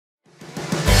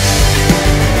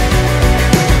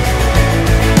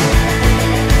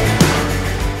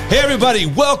Hey, everybody.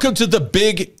 Welcome to the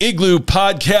Big Igloo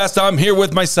Podcast. I'm here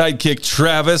with my sidekick,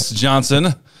 Travis Johnson.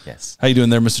 Yes. How you doing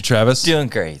there, Mr. Travis? Doing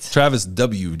great. Travis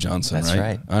W. Johnson, That's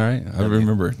right. All right. I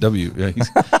remember W. Yeah, he's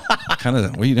kind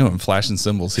of, what are you doing? Flashing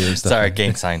symbols here and stuff. Sorry,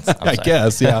 gang signs. I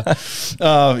guess, yeah.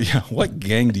 Yeah. What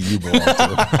gang do you belong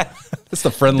to? It's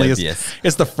the friendliest.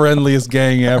 It's the friendliest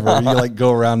gang ever. You like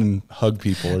go around and hug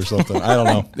people or something. I don't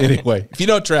know. Anyway, if you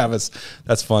know Travis,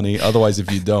 that's funny. Otherwise,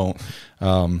 if you don't,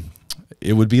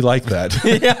 it would be like that.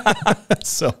 Yeah.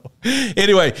 So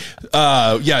anyway,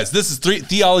 yes, this is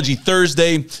Theology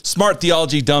Thursday. Smart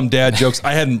theology, dumb dad jokes.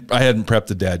 I hadn't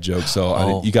prepped a dad joke,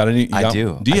 so you got any? I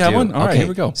do. Do you have one? All right, here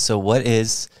we go. So okay,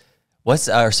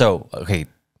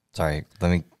 sorry, let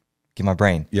me get my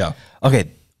brain. Yeah. Okay,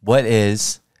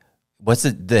 what's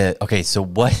okay, so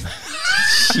what,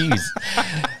 jeez.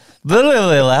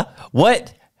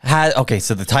 What has, okay,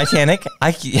 so the Titanic,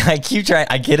 I keep trying,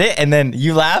 I get it, and then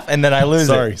you laugh, and then I lose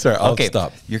it. Sorry, I'll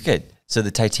stop. You're good. So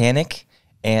the Titanic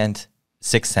and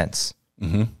Sixth Sense.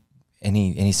 Mm-hmm.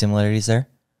 Any similarities there?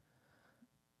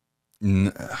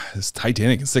 It's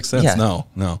Titanic and Sixth Sense? Yeah.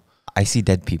 No. I see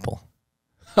dead people.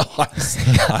 Oh,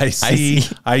 I see.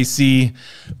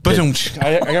 But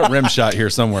I got rim shot here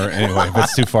somewhere. Anyway, but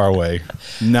it's too far away.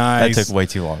 Nice. That took way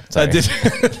too long. Sorry.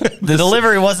 The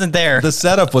delivery wasn't there. The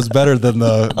setup was better than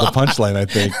the punchline, I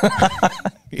think.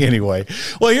 Anyway,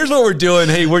 well, here's what we're doing.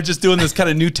 Hey, we're just doing this kind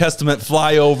of New Testament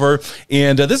flyover.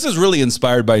 And this is really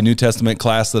inspired by a New Testament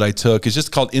class that I took. It's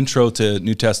just called Intro to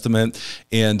New Testament.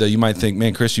 And you might think,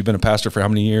 man, Chris, you've been a pastor for how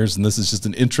many years? And this is just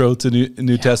an intro to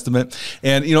New Testament.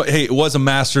 And, you know, hey, it was a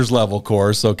master's level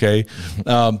course, okay?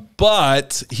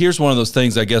 But here's one of those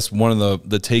things, I guess one of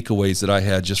the takeaways that I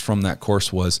had just from that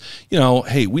course was, you know,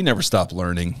 hey, we never stop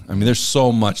learning. I mean, there's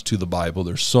so much to the Bible.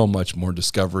 There's so much more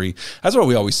discovery. That's why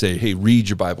we always say, hey, read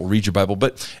your Bible.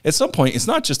 But at some point, it's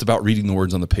not just about reading the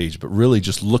words on the page, but really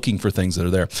just looking for things that are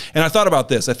there. And I thought about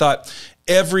this. I thought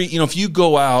if you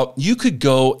go out, you could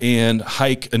go and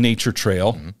hike a nature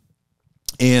trail. Mm-hmm.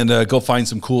 And go find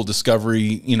some cool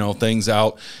discovery, things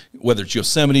out, whether it's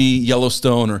Yosemite,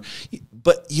 Yellowstone,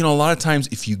 but a lot of times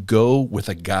if you go with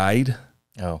a guide,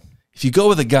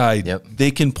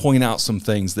 they can point out some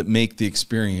things that make the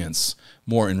experience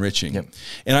more enriching. Yep.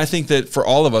 And I think that for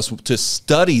all of us to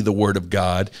study the Word of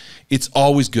God, it's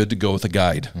always good to go with a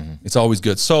guide. Mm-hmm. It's always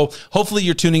good. So hopefully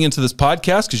you're tuning into this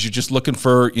podcast because you're just looking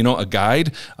for, a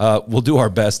guide. We'll do our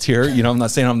best here. I'm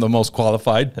not saying I'm the most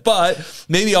qualified, but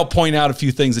maybe I'll point out a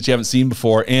few things that you haven't seen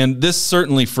before. And this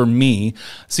certainly for me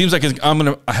seems like I'm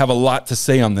going to have a lot to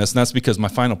say on this. And that's because my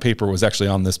final paper was actually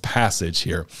on this passage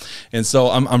here. And so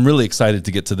I'm really excited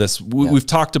to get to this. We've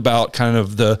talked about kind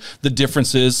of the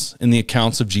differences in the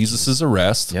accounts of Jesus's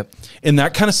arrest. Yep. And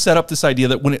that kind of set up this idea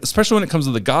that especially when it comes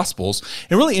to the Gospels,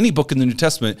 and really any book in the New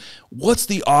Testament, what's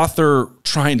the author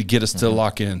trying to get us to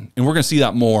lock in? And we're going to see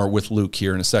that more with Luke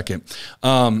here in a second.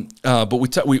 But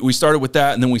we started with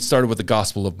that, and then we started with the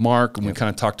Gospel of Mark, and we kind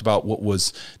of talked about what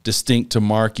was distinct to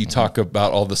Mark. You talk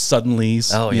about all the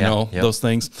suddenlies, those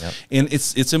things. Yep. And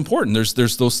it's important.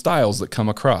 There's those styles that come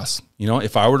across.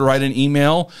 If I were to write an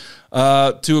email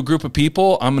to a group of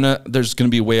people, there's going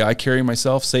to be a way I carry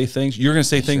myself, say things. You're going to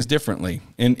say things differently.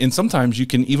 And sometimes you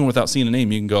can, even without seeing a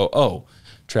name, you can go, oh,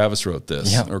 Travis wrote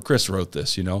this or Chris wrote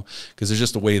this, because there's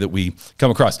just a way that we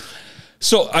come across.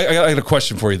 So I got a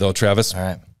question for you though, Travis. All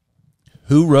right.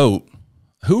 Who wrote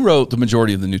the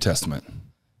majority of the New Testament?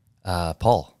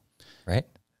 Paul, right?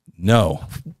 No.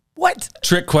 What?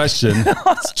 Trick question.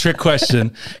 Trick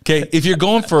question. Okay, if you're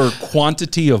going for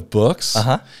quantity of books,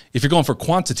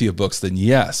 then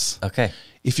yes. Okay.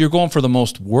 If you're going for the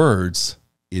most words,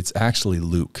 it's actually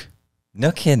Luke.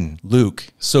 No kidding. Luke.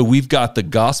 So we've got the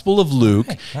Gospel of Luke,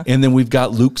 and then we've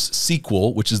got Luke's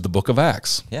sequel, which is the book of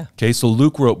Acts. Yeah. Okay, so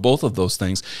Luke wrote both of those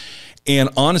things. And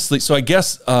honestly, so I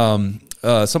guess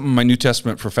something my New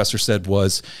Testament professor said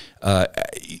was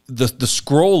the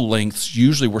scroll lengths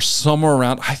usually were somewhere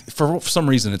around, for some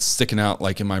reason it's sticking out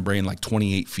like in my brain like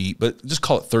 28 feet, but just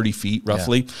call it 30 feet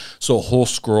roughly. Yeah. So a whole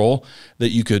scroll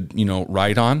that you could,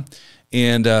 write on.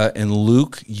 And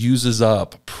Luke uses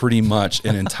up pretty much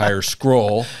an entire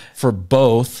scroll for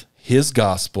both his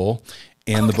gospel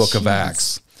and the book of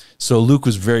Acts. So Luke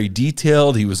was very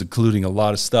detailed. He was including a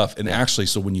lot of stuff. And actually,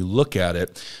 so when you look at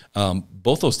it,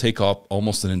 both those take off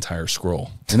almost an entire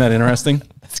scroll. Isn't that interesting?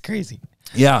 That's crazy.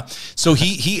 Yeah. So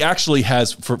he actually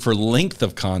has, for length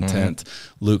of content,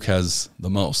 Luke has the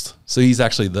most. So he's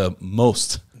actually the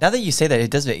most. Now that you say that,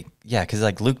 it does make, because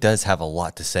like Luke does have a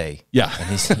lot to say. Yeah. And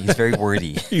he's very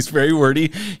wordy. He's very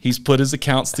wordy. He's put his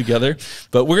accounts together.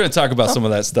 But we're going to talk about some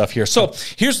of that stuff here. So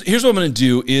here's what I'm going to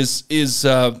do is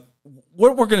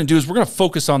what we're going to do is we're going to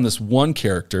focus on this one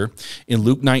character in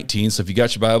Luke 19. So if you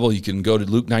got your Bible, you can go to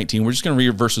Luke 19. We're just going to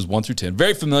read verses 1 through 10.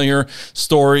 Very familiar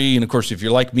story. And of course, if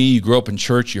you're like me, you grew up in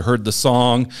church, you heard the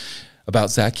song about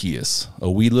Zacchaeus,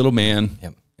 a wee little man.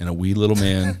 Yep. And a wee little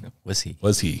man was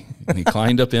he. And he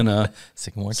climbed up in a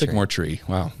sycamore tree.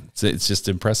 Wow. It's just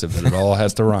impressive that it all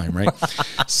has to rhyme, right?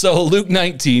 So Luke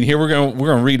 19, here we're going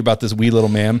to read about this wee little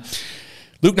man.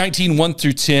 Luke 19, 1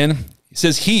 through 10. It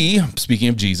says, he, speaking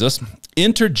of Jesus,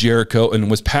 entered Jericho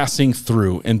and was passing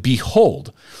through, and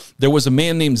behold, there was a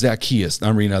man named Zacchaeus. Now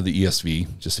I'm reading out of the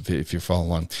ESV, just if you're following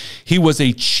along. He was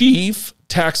a chief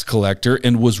tax collector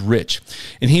and was rich,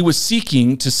 and he was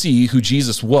seeking to see who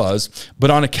Jesus was, but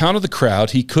on account of the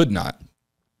crowd, he could not,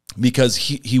 because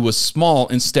he was small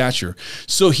in stature.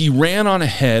 So he ran on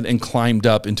ahead and climbed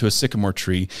up into a sycamore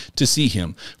tree to see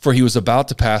him, for he was about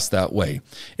to pass that way.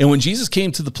 And when Jesus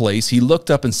came to the place, he looked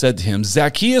up and said to him,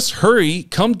 Zacchaeus, hurry,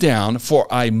 come down,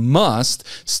 for I must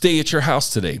stay at your house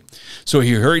today. So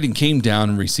he hurried and came down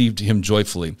and received him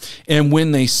joyfully. And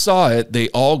when they saw it, they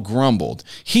all grumbled,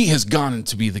 he has gone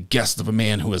to be the guest of a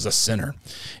man who is a sinner.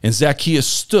 And Zacchaeus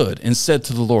stood and said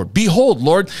to the Lord, behold,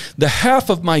 Lord, the half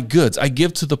of my goods I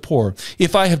give to the poor.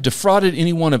 If I have defrauded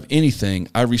anyone of anything,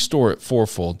 I restore it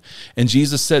fourfold. And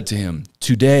Jesus said to him,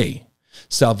 today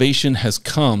salvation has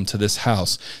come to this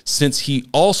house, since he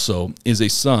also is a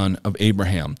son of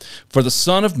Abraham. For the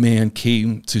Son of Man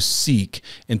came to seek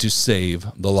and to save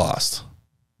the lost.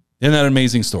 Isn't that an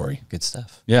amazing story? Good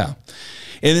stuff. Yeah.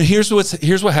 And here's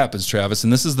what happens, Travis,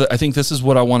 and I think this is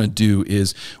what I want to do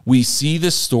is we see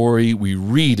this story, we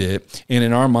read it, and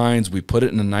in our minds we put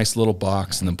it in a nice little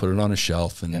box and then put it on a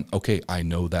shelf, and okay, I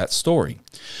know that story.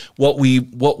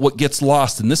 What gets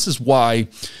lost, and this is why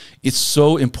it's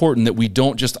so important that we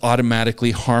don't just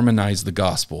automatically harmonize the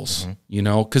Gospels, you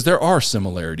know, because there are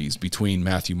similarities between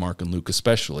Matthew, Mark, and Luke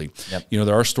especially. Yep. You know,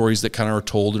 there are stories that kind of are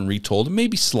told and retold, and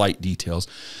maybe slight details.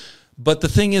 But the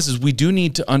thing is we do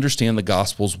need to understand the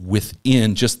Gospels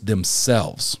within just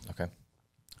themselves. Okay.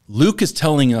 Luke is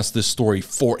telling us this story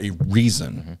for a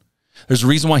reason. There's a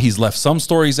reason why he's left some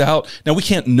stories out. Now, we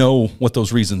can't know what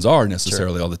those reasons are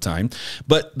necessarily all the time,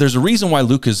 but there's a reason why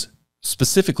Luke has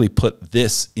specifically put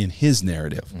this in his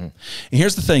narrative. And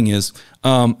here's the thing is,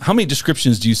 how many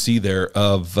descriptions do you see there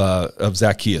of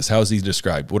Zacchaeus? How is he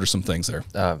described? What are some things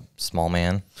there? Small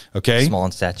man. Okay. Small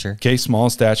in stature. Okay, small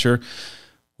in stature.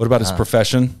 What about his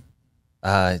profession?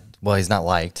 Well, he's not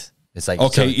liked. It's like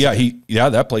okay, so,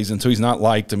 that plays into he's not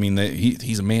liked. I mean,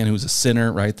 he's a man who's a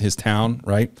sinner, right? His town,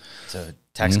 right? So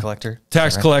tax collector.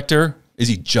 Tax collector. Is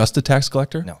he just a tax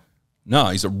collector? No,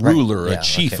 he's a ruler, a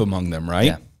chief among them, right?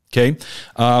 Yeah. Okay,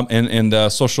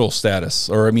 and social status,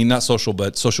 or I mean, not social,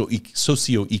 but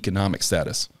socioeconomic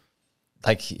status.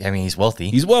 Like, I mean, he's wealthy.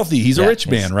 He's wealthy. He's a rich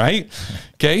man, right?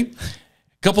 Okay.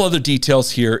 Couple other details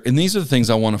here, and these are the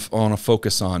things I want to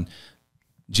focus on.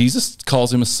 Jesus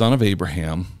calls him a son of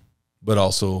Abraham, but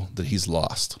also that he's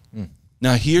lost.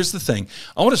 Now, here's the thing.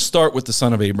 I want to start with the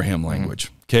son of Abraham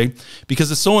language, okay? Because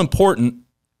it's so important,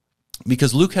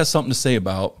 because Luke has something to say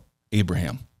about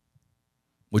Abraham.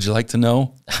 Would you like to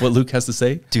know what Luke has to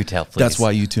say? Do tell, please. That's why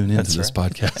you tune into this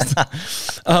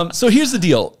podcast. So here's the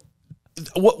deal.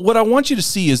 What I want you to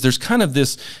see is there's kind of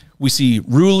this, we see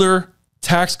ruler,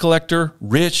 tax collector,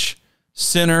 rich,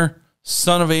 sinner,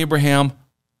 son of Abraham,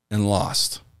 and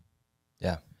lost.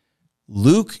 Yeah.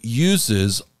 Luke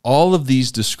uses all of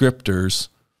these descriptors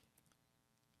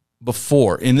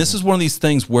before. And this is one of these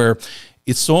things where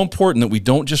it's so important that we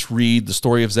don't just read the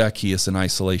story of Zacchaeus in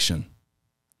isolation,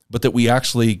 but that we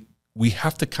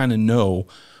have to kind of know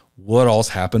what all's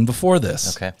happened before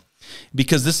this. Okay.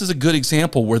 Because this is a good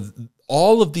example where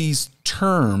all of these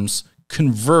terms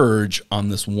converge on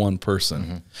this one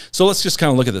person. So let's just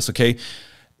kind of look at this, okay?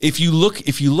 If you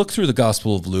look through the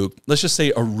Gospel of Luke, let's just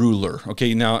say a ruler,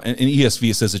 okay? Now, in ESV,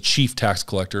 it says a chief tax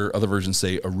collector. Other versions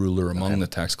say a ruler among the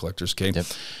tax collectors, okay? Yep.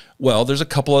 Well, there's a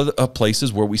couple of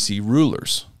places where we see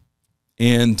rulers.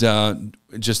 And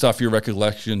just off your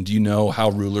recollection, do you know how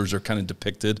rulers are kind of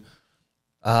depicted?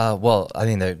 Well, I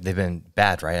mean, they've been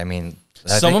bad, right? I mean,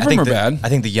 some of them are bad. I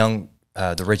think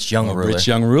the rich young ruler. Rich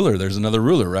young ruler. There's another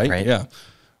ruler, right? Yeah.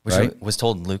 Which was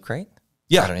told in Luke, right?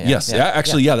 Yeah. Yes. Yeah.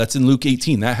 Actually, that's in Luke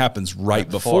 18. That happens right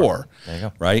before. There you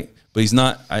go. Right. But he's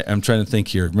not. I'm trying to think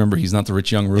here. Remember, he's not the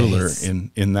rich young ruler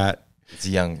in that. It's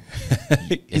young.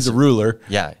 He's a ruler.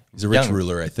 Yeah. He's a rich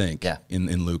ruler, I think. Yeah.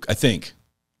 In Luke, I think.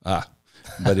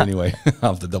 But anyway,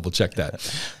 I'll have to double check that.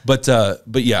 But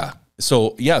yeah.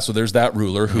 So there's that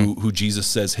ruler who Jesus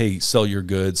says, "Hey, sell your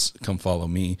goods, come follow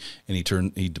me," and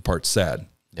he departs sad.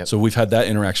 Yep. So we've had that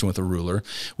interaction with a ruler.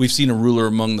 We've seen a ruler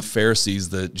among the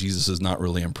Pharisees that Jesus is not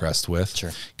really impressed with.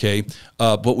 Sure. Okay.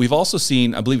 But we've also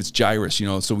seen, I believe it's Jairus,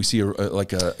 so we see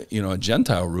a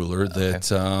Gentile ruler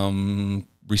that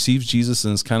receives Jesus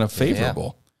and is kind of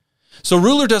favorable. Yeah. So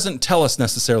ruler doesn't tell us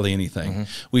necessarily anything.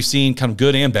 We've seen kind of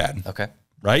good and bad. Okay.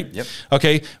 Right? Yep.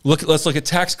 Okay. Let's look at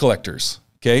tax collectors.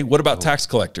 Okay. What about tax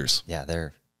collectors? Yeah,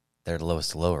 they're the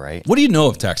lowest low, right? What do you know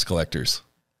of tax collectors?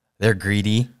 They're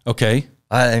greedy. Okay.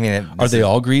 I mean, are they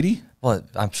all greedy? Well,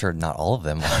 I'm sure not all of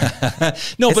them are.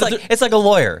 No, it's like a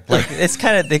lawyer. Like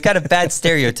they got a bad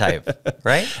stereotype,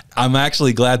 right? I'm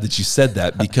actually glad that you said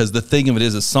that, because the thing of it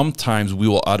is sometimes we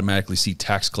will automatically see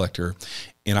tax collector,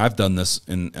 and I've done this,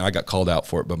 and I got called out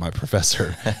for it by my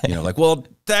professor. Zacchaeus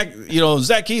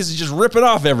is just ripping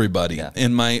off everybody,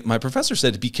 and my professor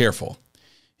said to be careful.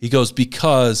 He goes,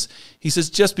 he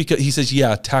says,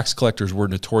 yeah, tax collectors were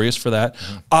notorious for that.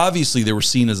 Obviously, they were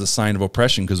seen as a sign of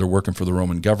oppression because they're working for the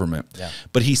Roman government. Yeah.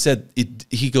 But he said,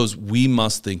 he goes, we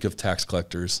must think of tax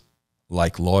collectors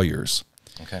like lawyers.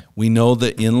 Okay. We know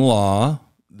that in law,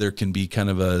 there can be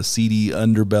kind of a seedy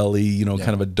underbelly,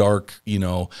 kind of a dark,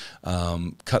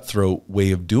 cutthroat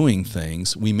way of doing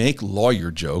things. We make lawyer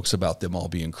jokes about them all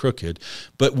being crooked,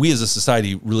 but we as a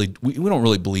society really, we don't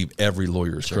really believe every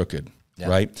lawyer is crooked. Yeah.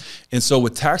 Right. And so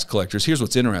with tax collectors, here's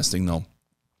what's interesting though.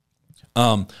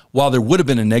 While there would have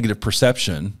been a negative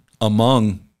perception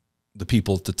among the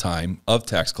people at the time of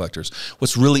tax collectors,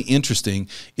 what's really interesting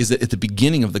is that at the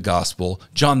beginning of the gospel,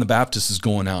 John the Baptist is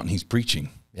going out and he's preaching.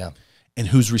 Yeah. And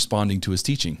who's responding to his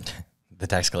teaching? The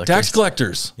tax collectors. Tax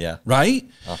collectors. Yeah. Right?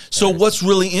 So what's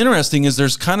really interesting is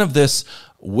there's kind of this,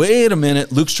 wait a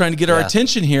minute, Luke's trying to get our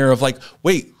attention here of like,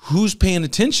 wait, who's paying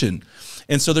attention?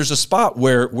 And so there's a spot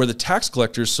where the tax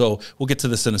collectors, so we'll get to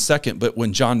this in a second, but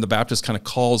when John the Baptist kind of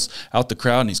calls out the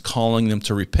crowd and he's calling them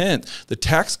to repent, the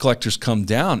tax collectors come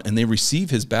down and they receive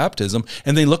his baptism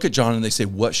and they look at John and they say,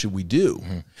 what should we do?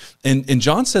 And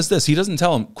John says this, he doesn't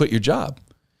tell them, quit your job.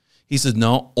 He says,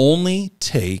 no, only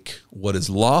take what is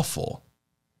lawful.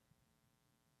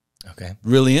 Okay.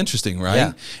 Really interesting, right?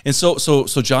 Yeah. And so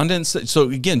John didn't say, so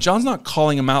again, John's not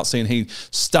calling him out saying, hey,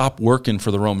 stop working for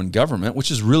the Roman government,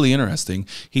 which is really interesting.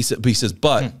 He says,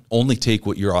 but only take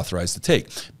what you're authorized to take,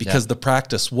 because the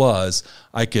practice was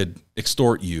I could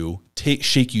extort you,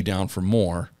 shake you down for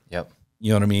more. Yep. You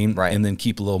know what I mean? Right. And then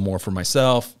keep a little more for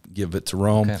myself, give it to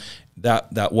Rome. Okay.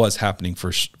 That was happening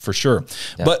for sure.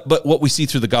 Yep. But what we see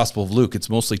through the Gospel of Luke, it's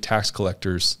mostly tax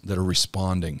collectors that are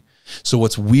responding. So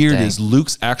what's weird is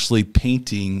Luke's actually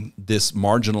painting this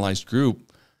marginalized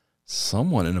group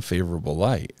somewhat in a favorable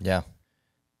light. Yeah.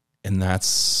 And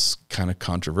that's kind of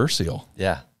controversial.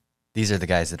 Yeah. These are the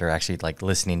guys that are actually like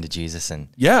listening to Jesus and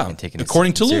taking it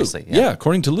according to Luke. Seriously. Yeah,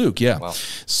 according to Luke. Yeah. Wow.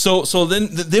 So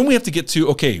then we have to get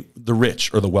to, the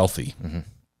rich or the wealthy.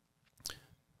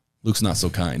 Luke's not so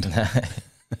kind.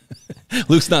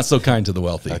 Luke's not so kind to the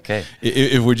wealthy. Okay.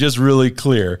 If we're just really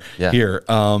clear here,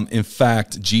 in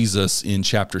fact, Jesus in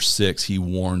chapter 6, he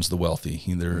warns the wealthy.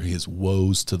 There are his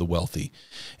woes to the wealthy.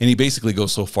 And he basically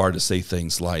goes so far to say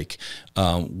things like,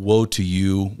 woe to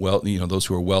you, those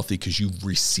who are wealthy, because you've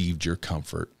received your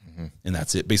comfort. And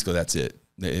that's it. Basically, that's it.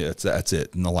 That's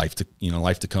it. In the life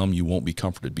to come, you won't be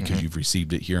comforted because you've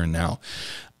received it here and now.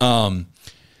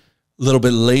 A little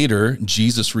bit later,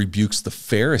 Jesus rebukes the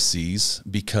Pharisees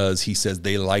because he says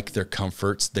they like their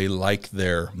comforts, they like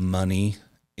their money,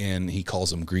 and he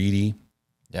calls them greedy.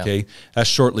 Yeah. Okay, that's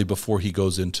shortly before he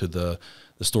goes into the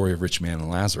story of rich man and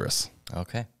Lazarus.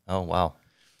 Okay. Oh, wow.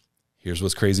 Here's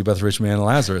what's crazy about the rich man and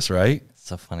Lazarus, right?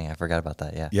 So funny. I forgot about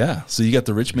that. Yeah. Yeah. So you got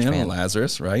the rich man and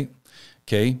Lazarus, right?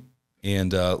 Okay.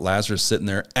 And Lazarus sitting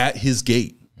there at his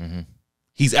gate.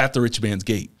 He's at the rich man's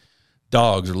gate.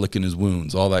 Dogs are licking his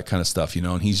wounds, all that kind of stuff,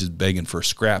 and he's just begging for a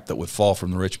scrap that would fall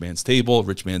from the rich man's table.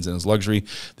 Rich man's in his luxury.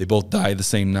 They both die the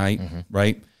same night,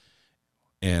 right?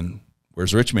 And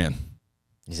where's the rich man?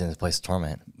 He's in the place of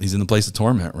torment. He's in the place of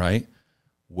torment, right?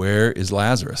 Where is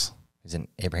Lazarus? He's in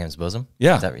Abraham's bosom?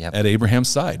 Yeah, at Abraham's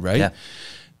side, right? Yeah.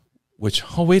 Which,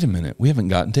 wait a minute, we haven't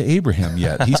gotten to Abraham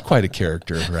yet. He's quite a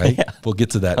character, right? Yeah. We'll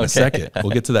get to that in a second.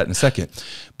 We'll get to that in a second.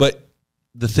 But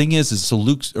the thing is so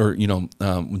Luke's,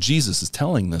 when Jesus is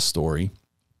telling this story,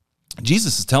 and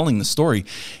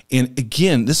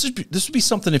again, this would be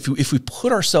something if we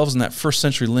put ourselves in that first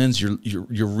century lens.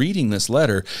 You're reading this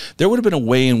letter. There would have been a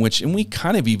way in which, and we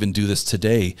kind of even do this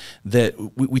today, that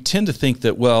we tend to think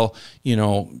that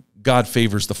God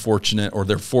favors the fortunate, or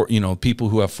people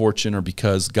who have fortune, or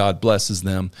because God blesses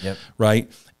them,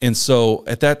 right? And so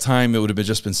at that time, it would have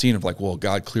just been seen of like, well,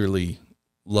 God clearly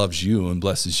loves you and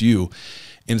blesses you.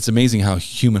 And it's amazing how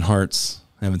human hearts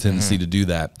have a tendency to do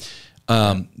that.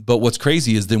 But what's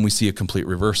crazy is then we see a complete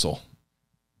reversal,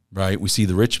 right? We see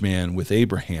the rich man with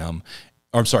Abraham.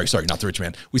 Or, I'm sorry, not the rich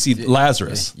man. We see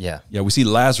Lazarus. Yeah. We see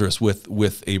Lazarus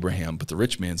with Abraham, but the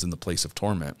rich man's in the place of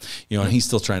torment. And he's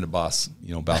still trying to boss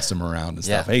him around and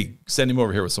stuff. Hey, send him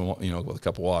over here with some, with a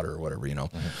cup of water or whatever,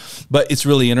 But it's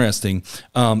really interesting.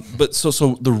 But so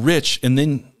the rich, and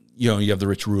then you have the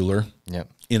rich ruler. Yep.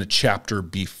 In a chapter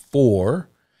before,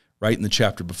 right? In the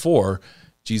chapter before,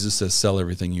 Jesus says, "Sell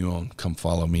everything you own, come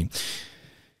follow me."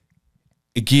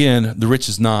 Again, the rich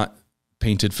is not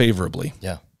painted favorably.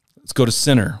 Yeah. Let's go to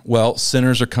sinner. Well,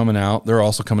 sinners are coming out. They're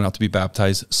also coming out to be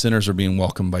baptized. Sinners are being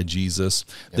welcomed by Jesus.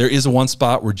 Yep. There is one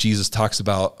spot where Jesus talks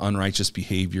about unrighteous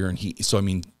behavior, and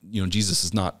Jesus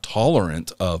is not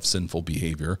tolerant of sinful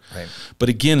behavior. Right. But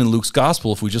again, in Luke's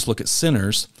gospel, if we just look at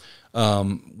sinners,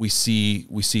 we see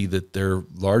that they're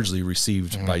largely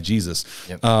received by Jesus.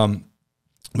 Yep.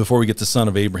 Before we get to son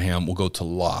of Abraham, we'll go to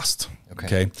lost.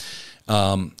 Okay.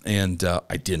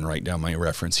 I didn't write down my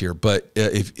reference here, but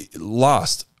if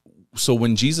lost. So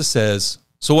when Jesus says,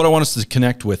 so what I want us to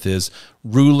connect with is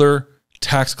ruler,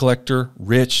 tax collector,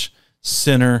 rich,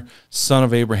 sinner, son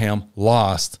of Abraham,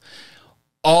 lost.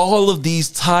 All of these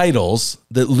titles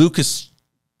that Luke has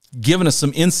given us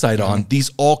some insight on,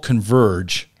 these all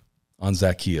converge on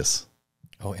Zacchaeus.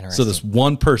 Oh, interesting. So this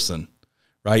one person,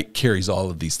 right, carries all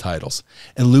of these titles.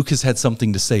 And Luke has had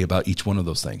something to say about each one of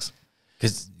those things.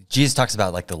 Because Jesus talks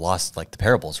about like the lost, like the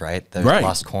parables, right? The right.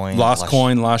 Lost coin.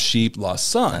 Lost sheep, lost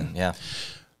son. Yeah.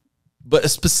 But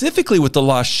specifically with the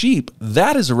lost sheep,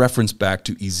 that is a reference back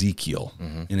to Ezekiel.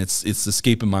 And it's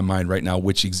escaping my mind right now,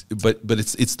 but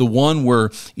it's the one where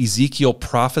Ezekiel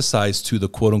prophesies to the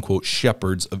quote unquote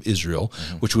shepherds of Israel,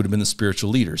 which would have been the spiritual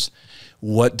leaders.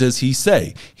 What does he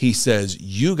say? He says,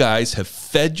 you guys have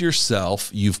fed yourself,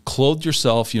 you've clothed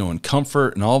yourself, in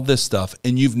comfort and all this stuff,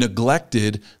 and you've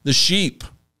neglected the sheep.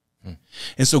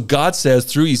 And so God says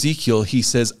through Ezekiel, he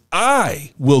says,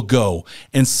 I will go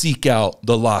and seek out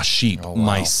the lost sheep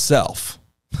myself.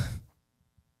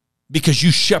 Because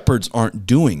you shepherds aren't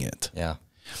doing it. Yeah.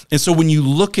 And so when you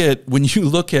look at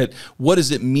what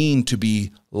does it mean to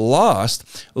be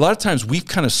lost, a lot of times we've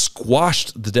kind of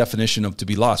squashed the definition of to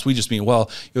be lost. We just mean,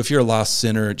 well, if you're a lost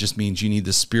sinner, it just means you need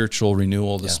the spiritual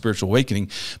renewal, the spiritual awakening.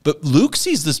 But Luke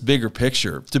sees this bigger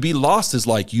picture. To be lost is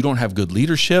like you don't have good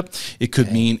leadership. It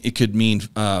could mean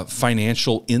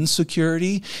financial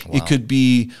insecurity. Wow. It could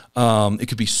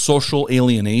be social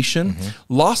alienation.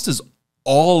 Lost is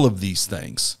all of these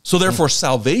things. So therefore,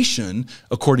 salvation,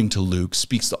 according to Luke,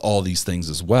 speaks to all these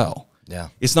things as well. Yeah.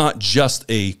 It's not just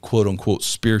a quote unquote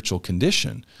spiritual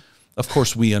condition. Of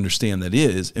course, we understand that it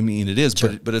is. I mean, it is,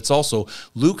 sure. but it's also,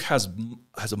 Luke has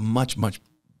a much, much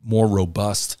more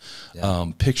robust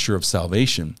picture of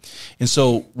salvation. And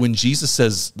so when Jesus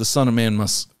says the Son of Man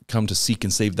must come to seek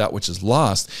and save that which is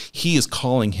lost, he is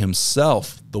calling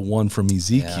himself the one from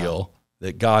Ezekiel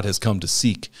that God has come to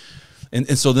seek.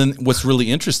 And so then what's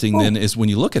really interesting then is when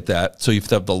you look at that, so you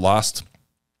have the lost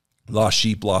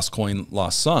sheep, lost coin,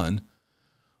 lost son,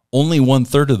 only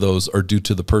 1/3 of those are due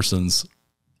to the person's,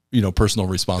 personal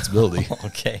responsibility.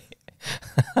 Okay.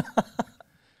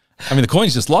 I mean, the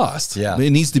coin's just lost. Yeah.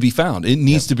 It needs to be found. It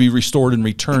needs to be restored and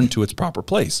returned to its proper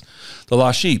place. The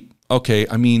lost sheep, okay,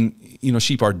 I mean,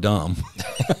 sheep are dumb.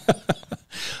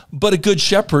 But a good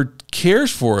shepherd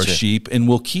cares for a sheep and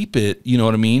will keep it, you know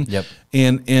what I mean? Yep.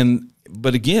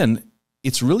 But again,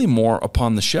 it's really more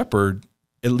upon the shepherd,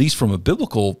 at least from a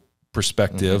biblical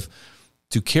perspective,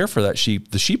 to care for that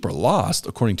sheep. The sheep are lost,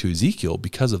 according to Ezekiel,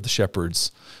 because of the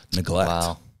shepherd's neglect.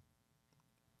 Wow.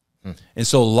 And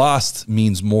so lost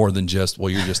means more than just, well,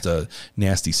 you're just a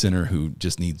nasty sinner who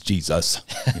just needs Jesus.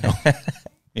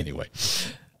 Anyway.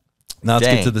 Now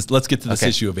let's get to this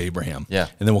issue of Abraham. Yeah.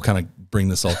 And then we'll kind of bring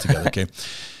this all together, okay?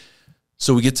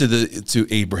 So we get to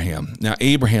Abraham. Now,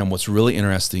 Abraham, what's really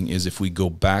interesting is if we go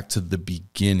back to the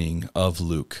beginning of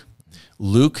Luke,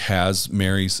 Luke has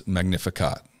Mary's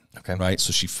Magnificat. Okay. Right?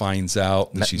 So she finds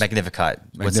out that she's Magnificat.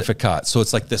 Magnificat. So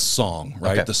it's like this song,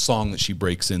 right? Okay. The song that she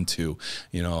breaks into,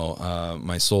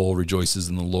 my soul rejoices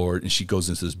in the Lord. And she goes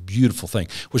into this beautiful thing,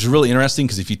 which is really interesting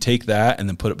because if you take that and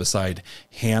then put it beside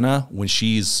Hannah, when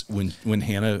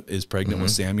Hannah is pregnant with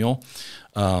Samuel,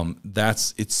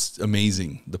 it's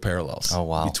amazing the parallels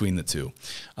between the two.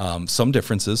 Some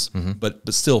differences,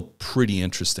 but still pretty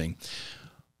interesting.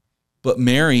 But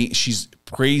Mary, she's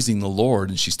praising the Lord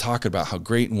and she's talking about how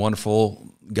great and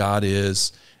wonderful God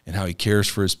is and how he cares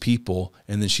for his people.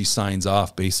 And then she signs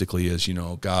off basically as,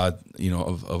 God,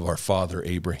 of our father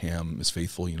Abraham is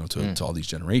faithful, to all these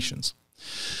generations.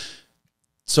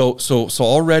 So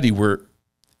already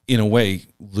in a way,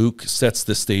 Luke sets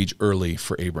the stage early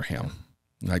for Abraham,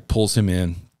 like pulls him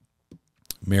in,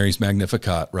 Mary's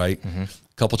Magnificat, right? A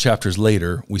couple chapters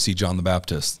later, we see John the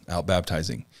Baptist out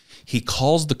baptizing. He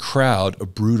calls the crowd a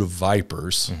brood of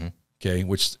vipers, okay,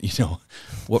 which,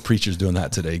 what preacher's doing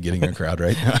that today, getting a crowd,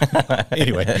 right?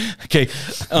 Anyway, okay,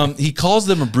 he calls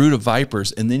them a brood of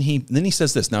vipers, and then he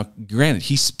says this. Now, granted,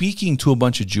 he's speaking to a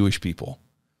bunch of Jewish people,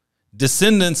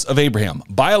 descendants of Abraham,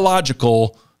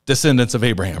 biological descendants of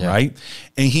Abraham, right?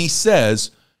 And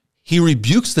he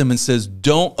rebukes them and says,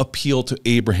 don't appeal to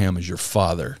Abraham as your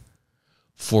father,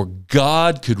 for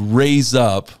God could raise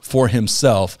up for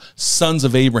himself sons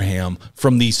of Abraham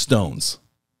from these stones.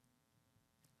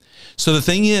 So the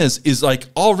thing is like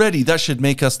already that should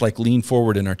make us like lean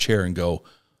forward in our chair and go,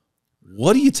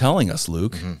 what are you telling us,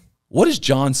 Luke? What is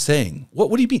John saying?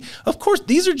 What do you mean? Of course,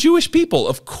 these are Jewish people.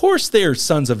 Of course, they're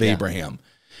sons of Abraham.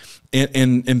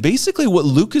 And basically what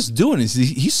Luke is doing is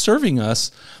he's serving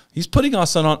us, he's putting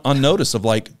us on notice of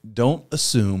like, don't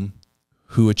assume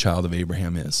who a child of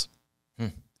Abraham is.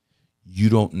 You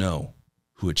don't know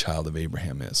who a child of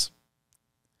Abraham is.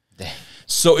 Dang.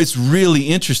 So it's really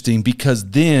interesting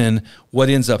because then what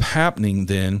ends up happening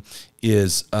then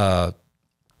is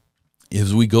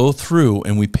we go through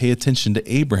and we pay attention to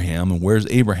Abraham and where's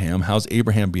Abraham? How's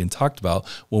Abraham being talked about?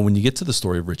 Well, when you get to the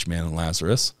story of rich man and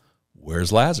Lazarus,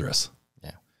 where's Lazarus?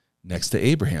 Yeah. Next to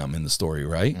Abraham in the story,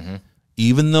 right?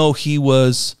 Even though he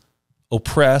was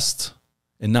oppressed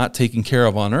and not taken care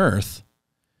of on earth,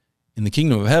 in the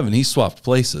kingdom of heaven, he swapped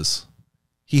places.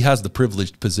 He has the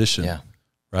privileged position,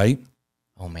 right?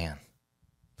 Oh, man.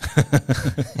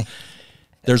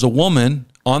 There's a woman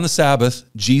on the Sabbath.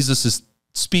 Jesus is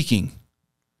speaking.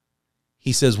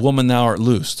 He says, woman, thou art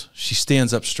loosed. She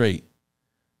stands up straight.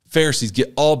 Pharisees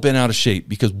get all bent out of shape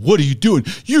because what are you doing?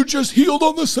 You just healed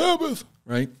on the Sabbath,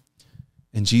 right?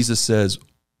 And Jesus says,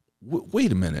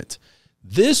 wait a minute.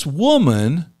 This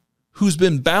woman who's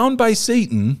been bound by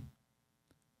Satan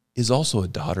is also a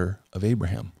daughter of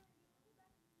Abraham.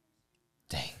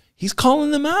 Dang. He's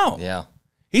calling them out. Yeah.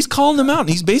 He's calling them out. And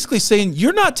he's basically saying,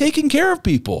 you're not taking care of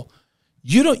people.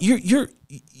 You're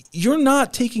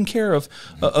not taking care of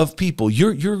people.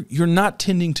 You're not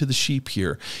tending to the sheep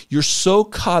here. You're so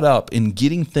caught up in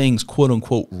getting things quote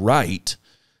unquote right.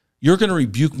 You're going to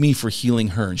rebuke me for healing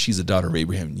her, and she's a daughter of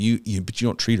Abraham. But you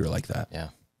don't treat her like that. Yeah.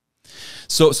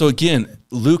 So again,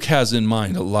 Luke has in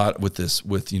mind a lot with this,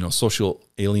 with social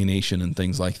alienation and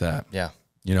things like that. Yeah.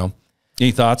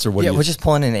 Any thoughts or what? Yeah, we're just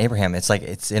pulling in Abraham. It's like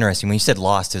it's interesting when you said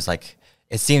lost. It's like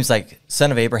it seems like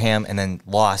son of Abraham and then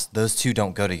lost. Those two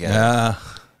don't go together. Yeah,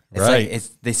 right. Like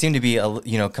they seem to be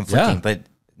conflicting. Yeah. But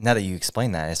now that you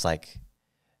explain that, it's like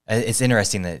it's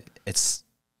interesting that it's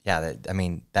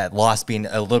that loss being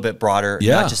a little bit broader.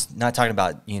 Yeah. Not talking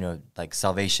about like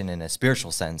salvation in a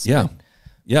spiritual sense. Yeah.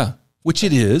 Yeah. Which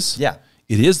it is. Yeah.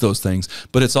 It is those things,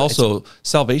 but it's also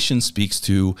salvation speaks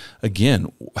to,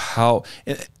 again, how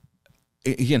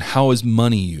is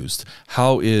money used?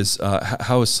 How is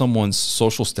someone's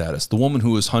social status? The woman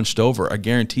who was hunched over, I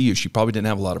guarantee you, she probably didn't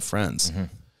have a lot of friends.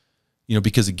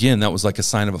 Because again, that was like a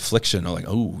sign of affliction, or like,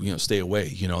 stay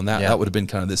away, and that would have been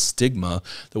kind of this stigma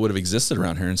that would have existed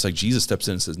around her. And it's like Jesus steps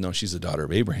in and says, no, she's a daughter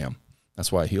of Abraham.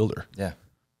 That's why I healed her. Yeah.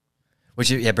 Which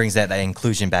brings that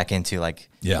inclusion back into like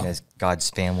God's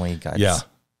family.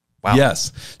 Wow.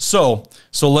 Yes. So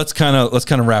let's kind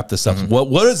of wrap this up.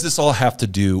 What does this all have to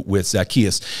do with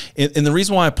Zacchaeus? And the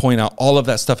reason why I point out all of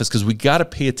that stuff is because we got to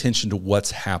pay attention to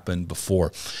what's happened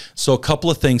before. So a couple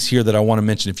of things here that I want to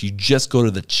mention. If you just go to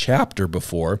the chapter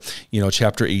before,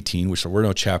 chapter 18, which there were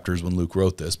no chapters when Luke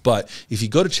wrote this, but if you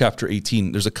go to chapter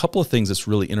 18, there's a couple of things that's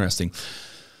really interesting.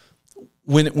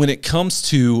 When it comes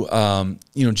to,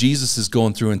 Jesus is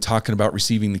going through and talking about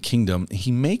receiving the kingdom,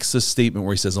 he makes a statement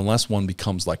where he says, unless one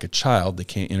becomes like a child, they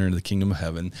can't enter into the kingdom of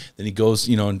heaven. Then he goes,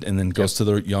 and then goes to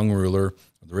the young ruler,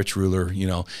 the rich ruler,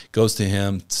 goes to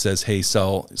him, says, hey,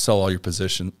 sell all your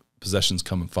possessions,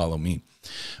 come and follow me.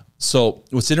 So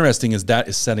what's interesting is that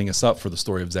is setting us up for the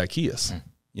story of Zacchaeus.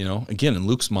 Again, in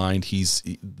Luke's mind,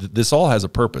 this all has a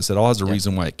purpose. It all has a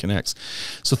reason why it connects.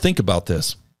 So think about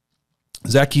this.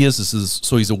 Zacchaeus,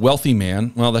 he's a wealthy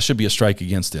man. Well, that should be a strike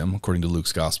against him, according to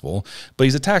Luke's gospel. But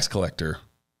he's a tax collector.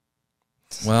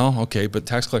 Well, okay, but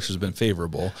tax collectors have been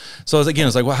favorable. So again,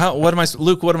 it's like, well, what am I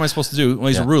supposed to do? Well,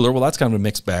 he's a ruler. Well, that's kind of a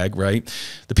mixed bag, right?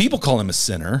 The people call him a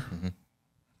sinner.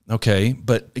 Okay,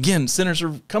 but again, sinners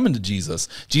are coming to Jesus.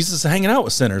 Jesus is hanging out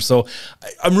with sinners. So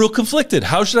I'm real conflicted.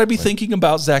 How should I be thinking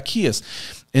about Zacchaeus?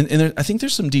 And I think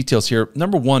there's some details here.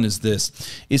 Number one is this.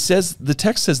 The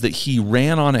text says that he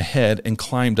ran on ahead and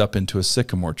climbed up into a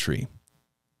sycamore tree.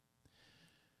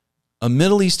 A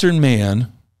Middle Eastern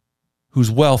man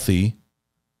who's wealthy,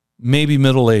 maybe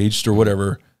middle-aged or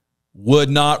whatever, would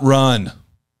not run.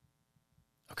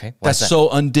 Okay. That's so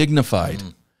undignified,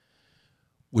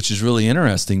 which is really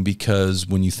interesting because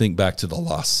when you think back to the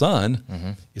lost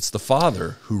son, it's the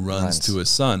father who runs to his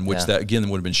son, which that again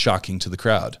would have been shocking to the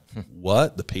crowd.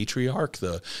 What? The patriarch?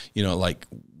 Like,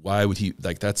 why would he,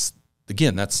 like, that's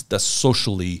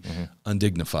socially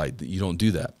undignified that you don't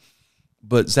do that.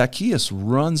 But Zacchaeus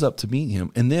runs up to meet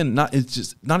him, and then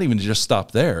it's not even to just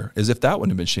stop there, as if that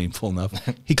wouldn't have been shameful enough.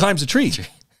 He climbs a tree.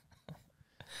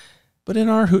 But in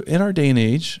our day and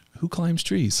age, who climbs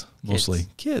trees? Mostly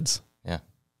kids. Yeah.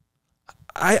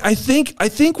 I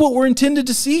think what we're intended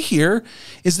to see here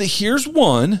is that here's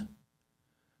one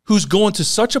who's going to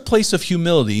such a place of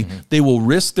humility, they will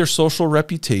risk their social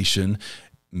reputation.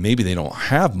 Maybe they don't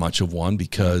have much of one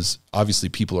because obviously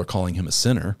people are calling him a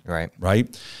sinner.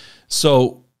 Right?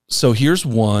 So here's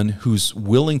one who's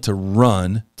willing to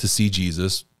run to see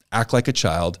Jesus, act like a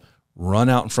child, run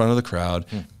out in front of the crowd,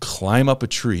 climb up a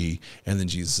tree, and then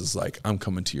Jesus is like, I'm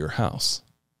coming to your house.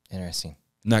 Interesting.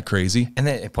 Isn't that crazy? And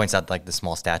then it points out like the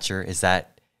small stature. Is that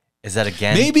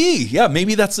again? Maybe, yeah.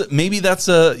 Maybe that's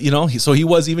a so he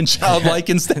was even childlike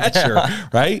in stature,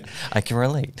 right? I can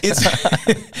relate.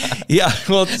 Yeah.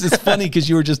 Well, it's funny because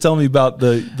you were just telling me about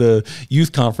the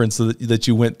youth conference that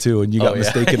you went to and you got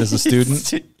mistaken as a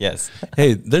student. Yes.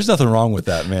 Hey, there's nothing wrong with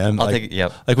that, man. I'll take it.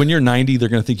 Yep. Like when you're 90, they're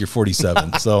going to think you're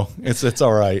 47. So it's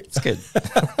all right. It's good.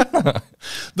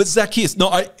 But Zacchaeus,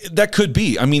 that could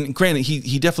be. I mean, granted,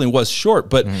 he definitely was short,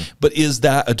 but is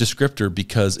that a descriptor?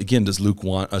 Because again, does Luke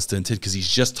want us to intend? Because he's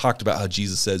just talked about how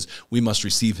Jesus says we must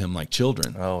receive him like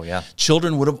children. Oh yeah.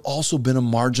 Children would have also been a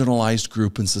marginalized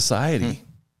group in society.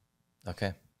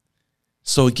 Okay.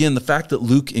 So again, the fact that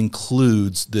Luke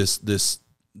includes this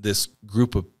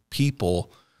group of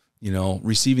people,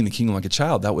 receiving the kingdom like a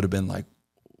child, that would have been like,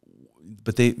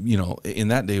 but they, in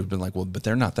that day would have been like, well, but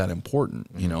they're not that important.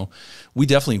 We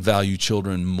definitely value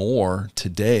children more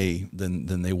today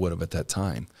than they would have at that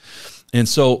time. And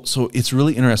so it's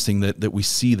really interesting that we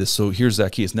see this. So here's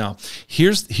Zacchaeus. Now,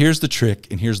 here's the trick,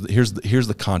 and here's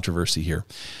the controversy here.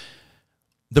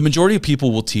 The majority of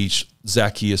people will teach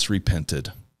Zacchaeus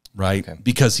repented, right? Okay.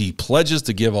 Because he pledges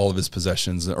to give all of his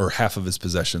possessions or half of his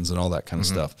possessions and all that kind of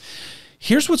stuff.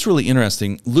 Here's what's really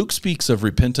interesting. Luke speaks of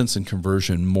repentance and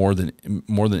conversion more than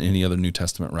any other New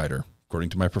Testament writer, according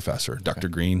to my professor, Dr.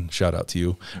 Green. Shout out to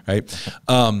you, right?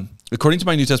 According to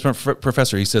my New Testament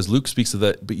professor, he says Luke speaks of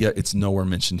that, but yet it's nowhere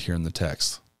mentioned here in the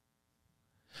text.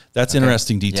 That's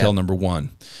interesting detail number one.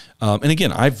 And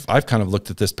again, I've kind of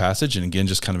looked at this passage and again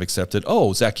just kind of accepted,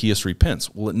 Zacchaeus repents.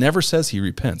 Well, it never says he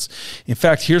repents. In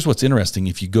fact, here's what's interesting.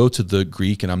 If you go to the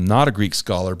Greek, and I'm not a Greek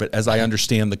scholar, but as I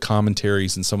understand the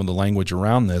commentaries and some of the language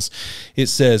around this, it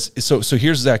says, so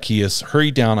here's Zacchaeus,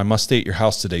 hurry down, I must stay at your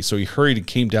house today. So he hurried and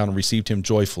came down and received him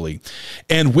joyfully.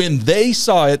 And when they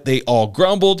saw it, they all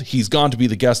grumbled, he's gone to be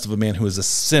the guest of a man who is a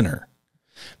sinner.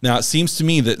 Now, it seems to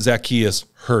me that Zacchaeus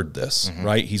heard this,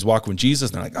 right? He's walking with Jesus,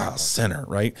 and they're like, sinner,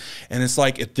 right? And it's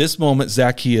like at this moment,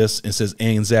 Zacchaeus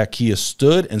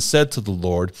stood and said to the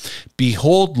Lord,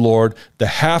 behold, Lord, the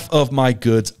half of my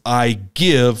goods I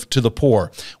give to the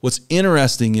poor. What's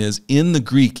interesting is in the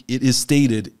Greek, it is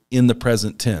stated in the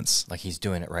present tense. Like he's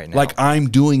doing it right now. Like I'm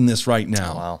doing this right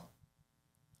now. Oh, wow.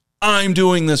 I'm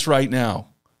doing this right now.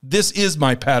 This is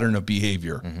my pattern of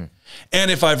behavior. And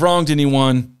if I've wronged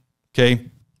anyone, okay,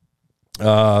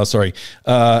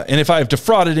 and if I have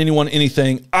defrauded anyone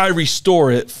anything, I restore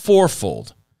it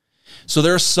fourfold. So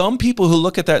there are some people who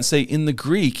look at that and say, in the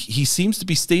Greek, he seems to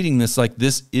be stating this like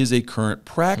this is a current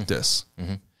practice.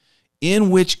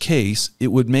 In which case, it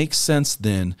would make sense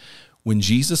then when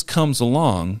Jesus comes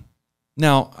along.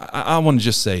 Now, I want to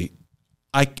just say,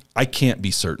 I can't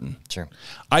be certain. Sure.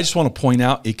 I just want to point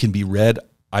out it can be read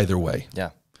either way.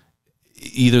 Yeah.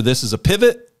 Either this is a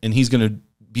pivot and he's going to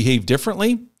behave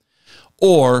differently,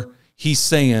 or he's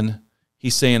saying,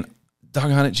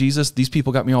 doggone it, Jesus, these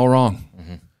people got me all wrong.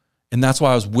 And that's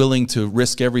why I was willing to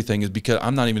risk everything, is because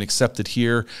I'm not even accepted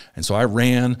here. And so I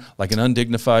ran like an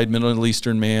undignified Middle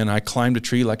Eastern man. I climbed a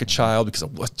tree like a child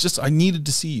because I needed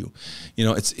to see you.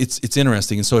 It's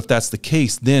interesting. And so if that's the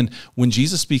case, then when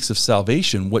Jesus speaks of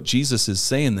salvation, what Jesus is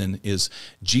saying then is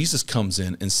Jesus comes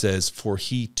in and says, for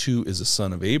he too is a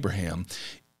son of Abraham.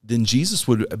 Then Jesus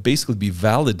would basically be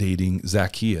validating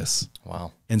Zacchaeus.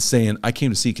 Wow. And saying, I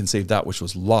came to seek and save that which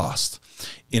was lost.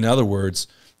 In other words,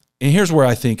 and here's where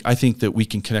I think that we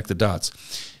can connect the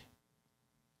dots.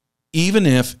 Even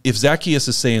if Zacchaeus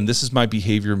is saying, this is my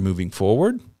behavior moving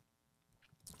forward,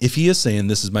 if he is saying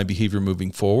this is my behavior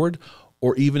moving forward,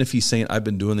 or even if he's saying, I've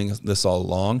been doing this all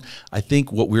along, I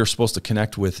think what we're supposed to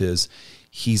connect with is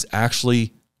he's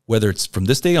actually, whether it's from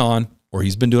this day on or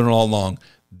he's been doing it all along,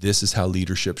 this is how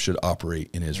leadership should operate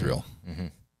in Israel. Mm-hmm.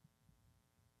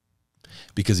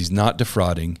 Because he's not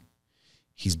defrauding,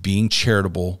 he's being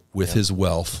charitable with his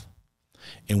wealth.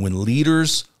 And when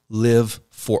leaders live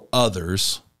for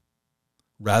others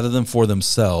rather than for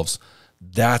themselves,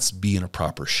 that's being a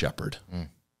proper shepherd. Mm.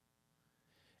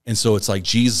 And so it's like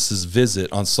Jesus'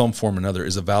 visit on some form or another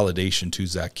is a validation to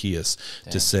Zacchaeus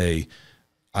to say,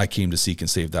 I came to seek and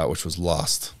save that which was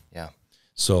lost. Yeah.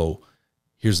 So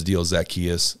here's the deal,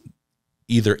 Zacchaeus.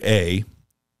 Either A,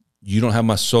 you don't have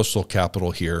much social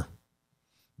capital here,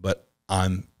 but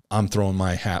I'm throwing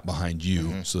my hat behind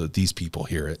you so that these people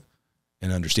hear it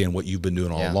and understand what you've been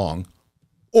doing all along.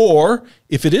 Or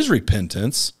if it is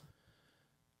repentance,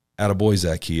 attaboy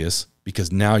Zacchaeus,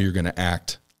 because now you're going to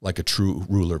act like a true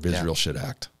ruler of Israel should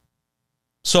act.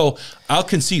 So I'll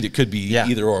concede it could be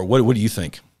either or. What do you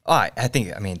think? Oh, I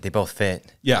think, I mean, they both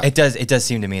fit. Yeah. It does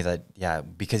seem to me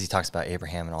that, because he talks about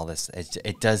Abraham and all this,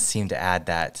 it does seem to add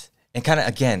that. And kind of,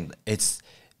 again, it's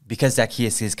because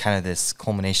Zacchaeus is kind of this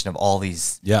culmination of all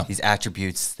these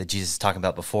attributes that Jesus is talking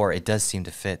about before, it does seem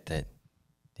to fit that,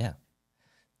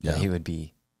 that he would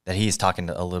be, that he is talking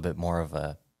to a little bit more of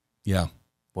a,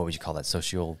 what would you call that,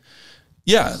 social?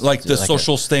 Yeah, like the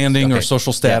social standing or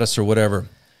social status or whatever.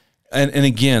 And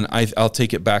again, I'll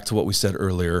take it back to what we said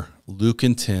earlier. Luke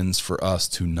intends for us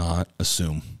to not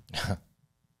assume.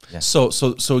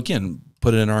 So again,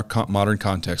 put it in our modern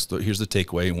context. Here's the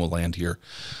takeaway, and we'll land here.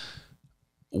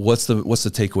 What's the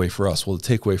takeaway for us? Well,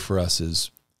 the takeaway for us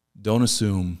is don't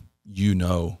assume you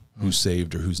know who's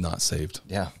saved or who's not saved.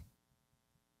 Yeah.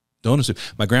 Don't assume.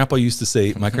 My grandpa used to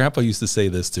say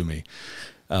this to me.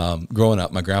 Growing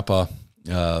up, my Grandpa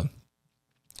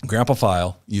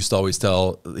File used to always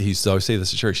say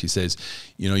this at church. He says,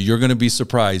 you're going to be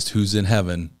surprised who's in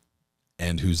heaven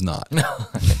and who's not.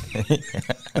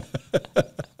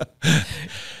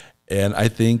 And I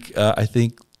think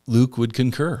Luke would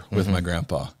concur with my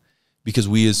grandpa, because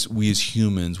we as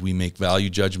humans, we make value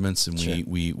judgments, and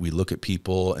we look at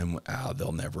people and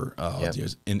they'll never,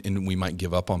 and we might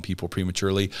give up on people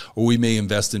prematurely, or we may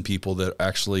invest in people that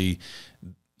actually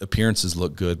appearances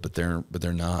look good, but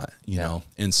they're not, you know?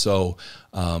 And so,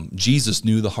 Jesus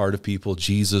knew the heart of people.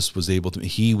 Jesus was able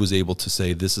to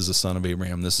say, this is a son of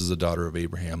Abraham. This is a daughter of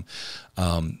Abraham.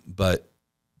 But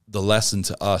the lesson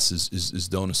to us is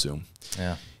don't assume.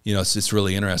 Yeah. It's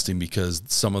really interesting, because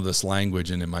some of this language,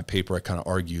 and in my paper, I kind of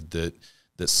argued that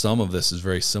some of this is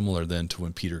very similar then to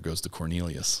when Peter goes to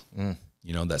Cornelius.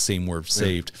 That same word,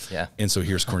 saved. Yeah. And so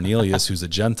here's Cornelius, who's a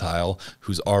Gentile,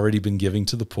 who's already been giving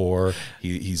to the poor.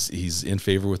 He's in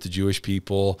favor with the Jewish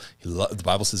people. The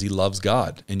Bible says he loves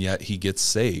God, and yet he gets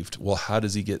saved. Well, how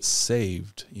does he get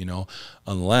saved?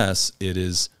 Unless it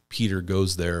is Peter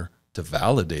goes there to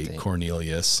validate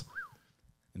Cornelius.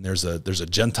 And there's a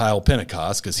Gentile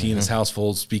Pentecost, because he and his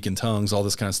household speak in tongues, all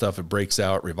this kind of stuff. It breaks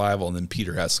out, revival, and then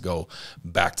Peter has to go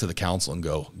back to the council and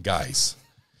go, guys.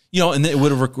 And it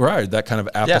would have required that kind of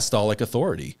apostolic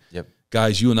authority. Yep.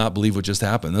 Guys, you will not believe what just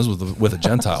happened. This was with a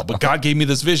Gentile, but God gave me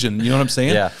this vision. You know what I'm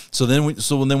saying? Yeah. So then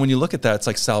when you look at that, it's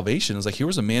like salvation. It's like, here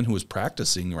was a man who was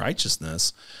practicing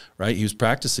righteousness, right? He was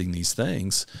practicing these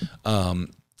things.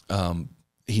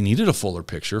 He needed a fuller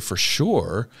picture for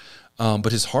sure,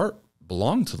 but his heart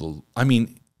belonged to the. I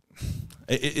mean,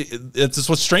 it's just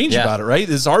what's strange about it, right?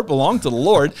 His heart belonged to the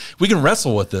Lord. We can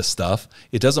wrestle with this stuff.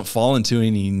 It doesn't fall into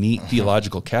any neat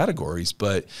theological categories,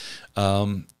 but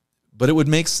it would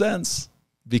make sense,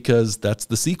 because that's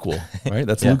the sequel, right?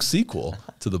 That's Luke's sequel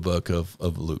to the book of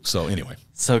Luke. So anyway,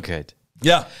 so good.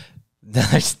 Yeah.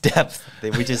 There's depth. We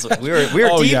were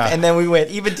deep, and then we went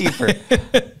even deeper.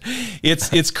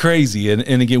 It's crazy,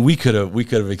 and again, we could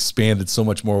have expanded so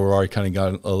much more. We're already kind of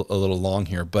got a little long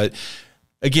here, but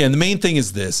again, the main thing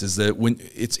is that when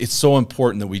it's so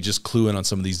important that we just clue in on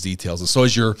some of these details. And so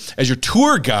as your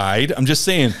tour guide, I'm just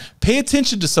saying, pay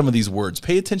attention to some of these words,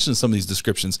 pay attention to some of these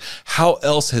descriptions. How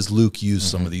else has Luke used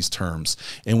some of these terms?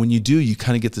 And when you do, you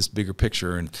kind of get this bigger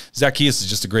picture. And Zacchaeus is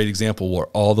just a great example where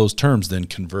all those terms then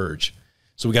converge.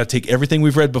 So we got to take everything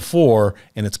we've read before,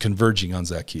 and it's converging on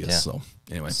Zacchaeus. Yeah. So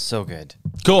anyway. So good.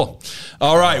 Cool.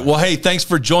 All right. Well, hey, thanks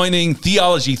for joining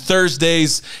Theology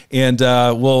Thursdays, and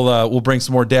we'll bring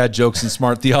some more dad jokes and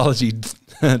smart theology,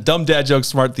 dumb dad jokes,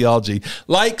 smart theology.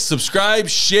 Like, subscribe,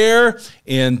 share,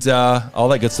 and all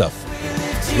that good stuff.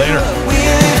 Later.